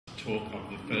talk of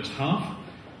the first half,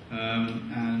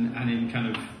 and in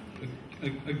kind of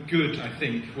a good, I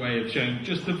think, way of showing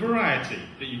just the variety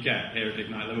that you get here at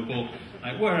Ignite Liverpool.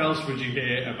 Like, where else would you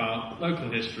hear about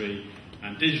local history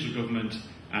and digital government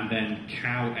and then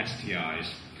cow STIs?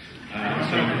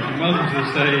 So welcome to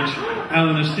the stage,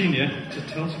 Eleanor Senior, to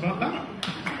tell us about that.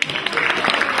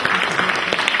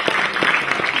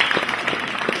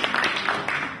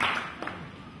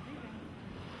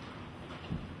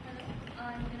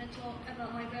 I'm going to talk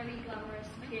about my very glamorous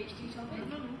PhD topic,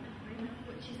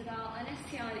 which is about an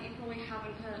STI that you probably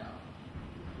haven't heard of.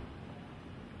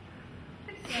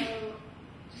 So,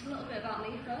 just a little bit about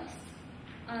me first.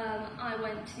 I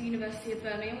went to the University of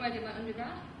Birmingham where I did my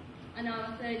undergrad, and now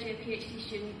I'm a third-year PhD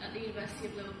student at the University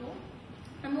of Liverpool.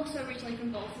 I'm also originally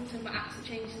from Bolton, so my accent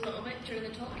changes a little bit during the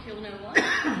talk, you'll know why.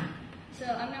 So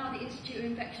I'm now at the Institute of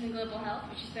Infection and Global Health,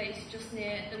 which is based just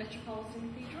near the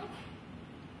Metropolitan Cathedral.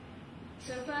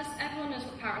 So first, everyone knows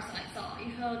what parasites are.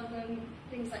 You've heard of them,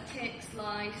 things like ticks,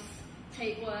 lice,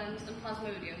 tapeworms, and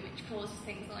plasmodium, which causes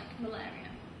things like malaria.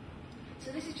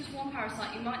 So this is just one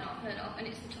parasite you might not have heard of, and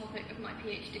it's the topic of my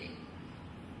PhD.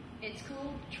 It's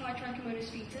called Tritrichomonas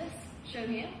foetus, shown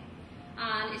here,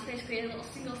 and it's basically a little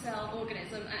single-cell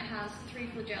organism, and it has 3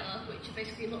 flagella, which are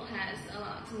basically little hairs that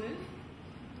allow it to move.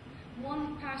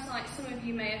 One parasite some of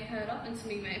you may have heard of, and some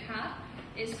of you may have had,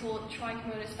 is called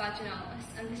Trichomonas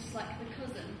vaginalis, and this is like the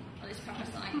cousin of this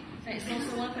parasite. And it's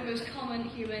also one of the most common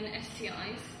human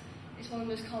STIs. It's one of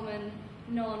the most common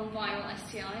non-viral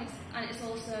STIs, and it's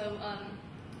also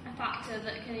a factor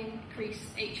that can increase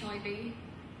HIV.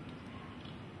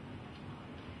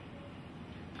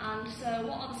 And so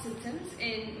what are the symptoms?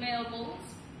 In male bulls,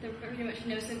 there are pretty much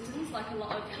no symptoms, like a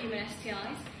lot of human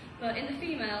STIs, but in the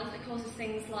females it causes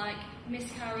things like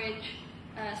miscarriage,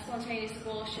 spontaneous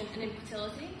abortion and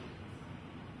infertility.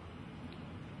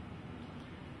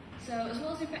 So as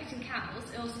well as infecting cows,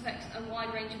 it also affects a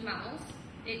wide range of mammals.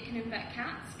 It can infect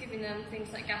cats, giving them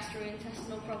things like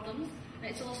gastrointestinal problems,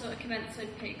 and it's also a commensal in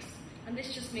pigs. And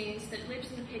this just means that it lives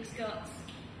in the pig's guts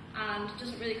and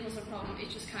doesn't really cause a problem,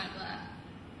 it's just kind of there.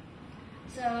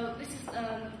 So this is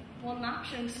one map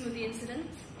showing some of the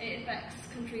incidents. It affects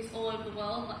countries all over the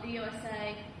world, like the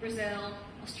USA, Brazil,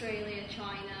 Australia,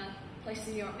 China, places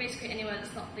in Europe, basically anywhere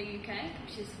that's not the UK,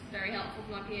 which is very helpful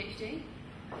for my PhD.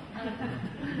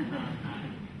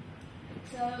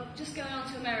 So just going on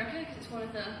to America, because it's one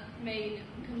of the main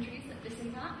countries that this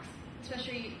impacts,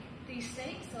 especially these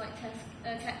states, so like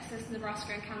Texas,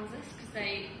 Nebraska and Kansas, because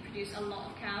they produce a lot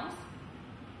of cows.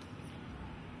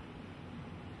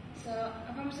 So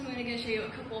I promise I'm going to show you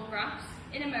a couple of graphs.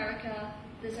 In America,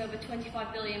 there's over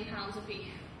 25 billion pounds of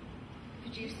beef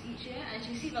produced each year, and as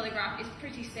you see by the graph, it's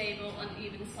pretty stable and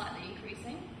even slightly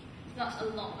increasing. So that's a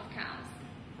lot of cows.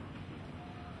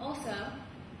 Also,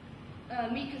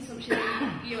 meat consumption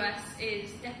in the US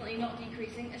is definitely not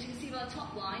decreasing. As you can see by the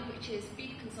top line, which is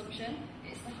beef consumption,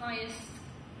 it's the highest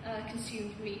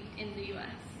consumed meat in the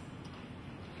US.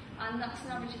 And that's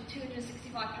an average of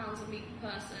 265 pounds of meat per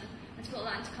person. And to put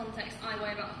that into context, I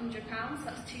weigh about 100 pounds,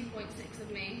 that's 2.6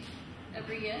 of me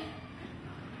every year.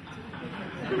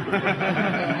 In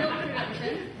milk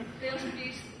production, they also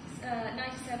produce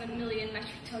 97 million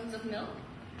metric tons of milk,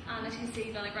 and as you can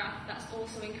see by the graph, that's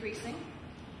also increasing.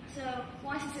 So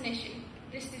why is this an issue?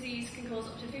 This disease can cause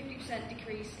up to 50%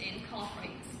 decrease in calf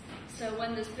rates. So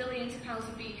when there's billions of pounds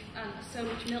of beef and so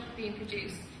much milk being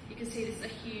produced, you can see this is a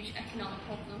huge economic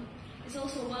problem. It's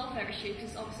also a welfare issue because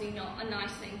it's obviously not a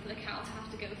nice thing for the cow to have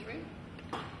to go through.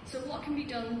 So what can be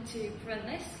done to prevent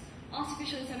this?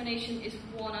 Artificial insemination is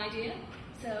one idea.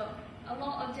 So a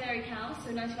lot of dairy cows,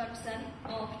 so 95%,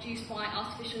 are produced by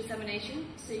artificial insemination,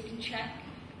 so you can check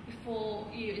before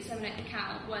you inseminate the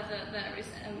cow whether there is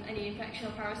any infection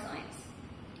or parasites.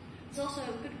 There's also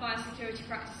good biosecurity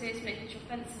practices, making sure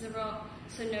fences are up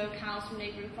so no cows from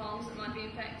neighbouring farms that might be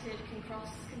infected can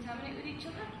cross-contaminate with each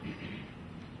other.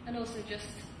 And also just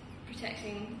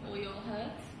protecting all your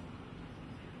herds.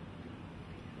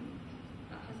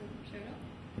 That hasn't shown up.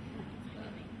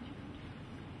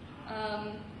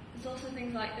 There's also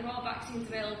things like there are vaccines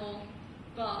available,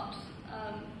 but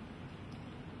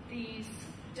these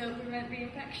don't prevent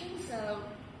reinfection, so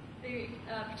they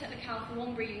protect the cow for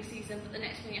one breeding season, but the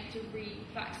next one you have to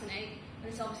re-vaccinate.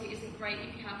 And this obviously isn't great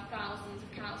if you have thousands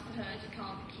of cows per herd, you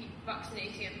can't keep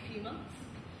vaccinating every few months.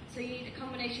 So you need a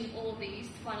combination of all of these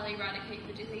to finally eradicate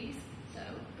the disease. So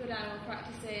good animal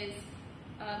practices,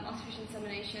 artificial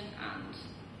insemination and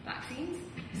vaccines.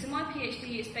 So my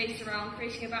PhD is based around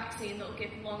creating a vaccine that will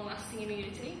give long-lasting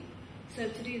immunity. So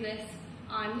to do this,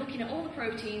 I'm looking at all the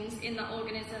proteins in that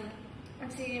organism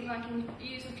and see if I can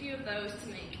use a few of those to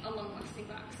make a long-lasting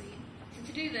vaccine. So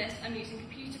to do this, I'm using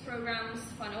computer programs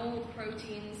to find all the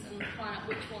proteins and find out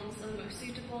which ones are the most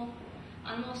suitable.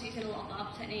 And I'm also using a lot of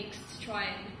lab techniques to try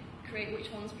and create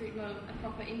which ones promote a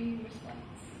proper immune response.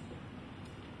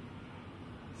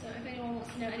 So if anyone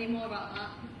wants to know any more about that,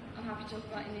 I'm happy to talk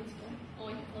about it in the interval, or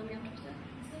you can follow me on Twitter.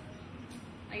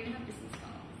 I even have business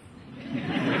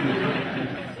cards.